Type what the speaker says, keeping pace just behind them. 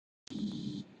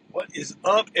What is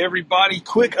up, everybody?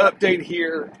 Quick update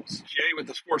here. It's Jay with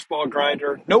the Sports Ball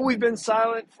Grinder. Know we've been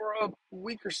silent for a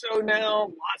week or so now.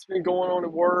 Lots been going on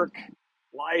at work,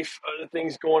 life, other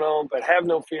things going on, but have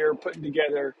no fear. Putting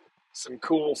together some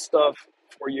cool stuff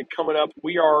for you coming up.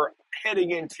 We are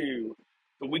heading into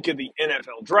the week of the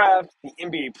NFL draft. The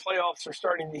NBA playoffs are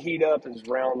starting to heat up as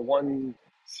round one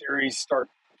series start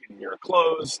getting near a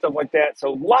close, stuff like that.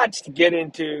 So lots to get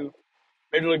into.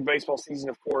 Major League Baseball season,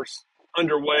 of course,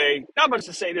 underway. Not much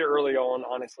to say there early on,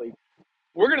 honestly.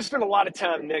 We're going to spend a lot of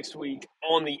time next week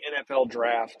on the NFL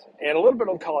draft and a little bit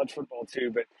on college football,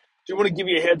 too. But do want to give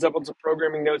you a heads up on some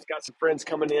programming notes. Got some friends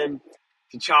coming in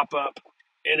to chop up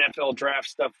NFL draft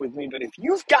stuff with me. But if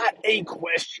you've got a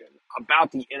question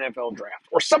about the NFL draft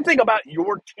or something about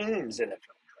your team's NFL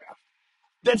draft,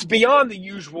 that's beyond the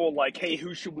usual, like, hey,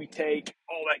 who should we take,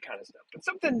 all that kind of stuff. But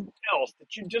something else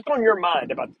that you just on your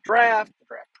mind about the draft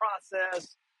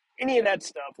process, any of that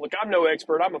stuff. Look, I'm no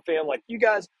expert. I'm a fan like you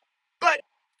guys, but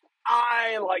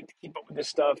I like to keep up with this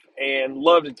stuff and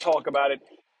love to talk about it.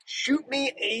 Shoot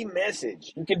me a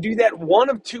message. You can do that one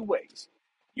of two ways.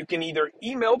 You can either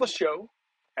email the show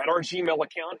at our Gmail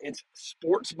account. It's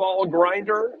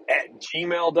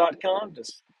sportsballgrinder@gmail.com.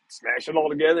 Just smash it all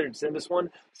together and send us one.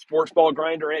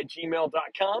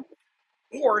 sportsballgrinder@gmail.com.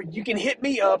 Or you can hit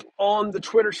me up on the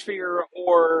Twitter sphere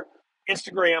or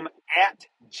Instagram at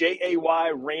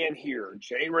JAYRanHere.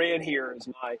 JRanHere is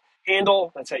my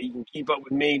handle. That's how you can keep up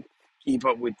with me, keep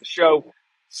up with the show.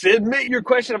 Submit your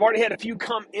question. I've already had a few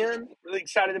come in. Really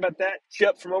excited about that.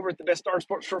 Chip from over at the Best Darn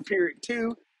Sports Store Period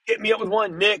 2. Hit me up with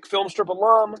one. Nick, Film Strip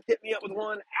alum. Hit me up with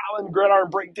one. Alan, Gridiron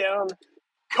Breakdown,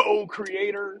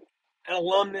 co-creator, an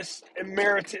alumnus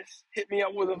emeritus. Hit me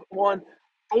up with one.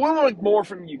 But we want more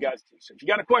from you guys, too. So if you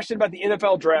got a question about the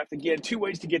NFL draft, again, two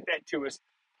ways to get that to us.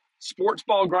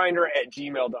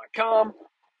 sportsballgrinder@gmail.com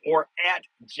or at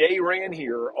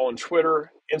JRanHere on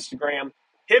Twitter, Instagram.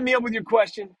 Hit me up with your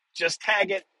question. Just tag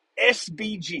it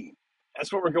SBG.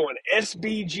 That's what we're going.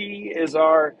 SBG is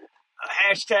our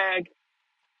hashtag.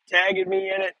 Tagging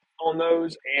me in it on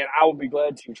those, and I will be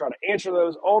glad to try to answer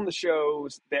those on the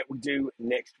shows that we do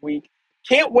next week.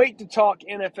 Can't wait to talk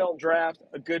NFL draft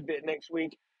a good bit next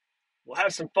week. We'll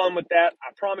have some fun with that.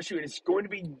 I promise you, it's going to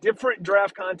be different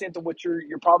draft content than what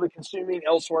you're probably consuming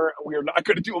elsewhere. We are not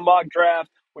going to do a mock draft,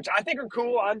 which I think are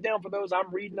cool. I'm down for those. I'm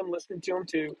reading them, listening to them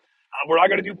too. We're not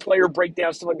going to do player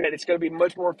breakdowns, stuff like that. It's going to be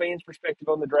much more fans' perspective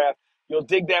on the draft. You'll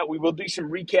dig that. We will do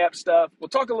some recap stuff. We'll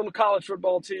talk a little college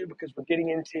football too, because we're getting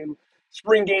into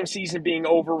spring game season being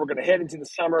over. We're going to head into the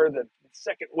summer. The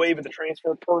second wave of the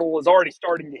transfer portal is already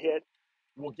starting to hit.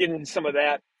 We'll get into some of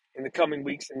that in the coming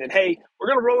weeks. And then, hey, we're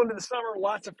going to roll into the summer.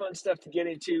 Lots of fun stuff to get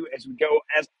into as we go.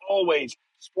 As always,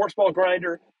 Sports Ball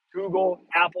Grinder, Google,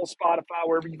 Apple, Spotify,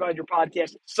 wherever you find your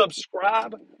podcast.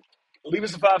 Subscribe. Leave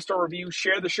us a 5-star review.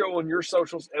 Share the show on your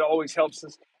socials. It always helps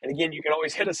us. And again, you can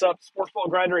always hit us up,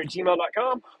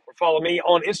 sportsballgrinder@gmail.com, or follow me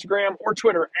on Instagram or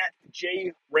Twitter at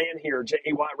JRanHere,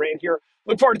 JAYRanHere.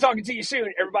 Look forward to talking to you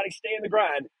soon. Everybody stay in the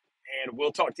grind, and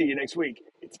we'll talk to you next week.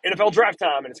 It's NFL draft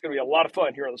time, and it's going to be a lot of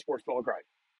fun here on the Sports Ball Grind.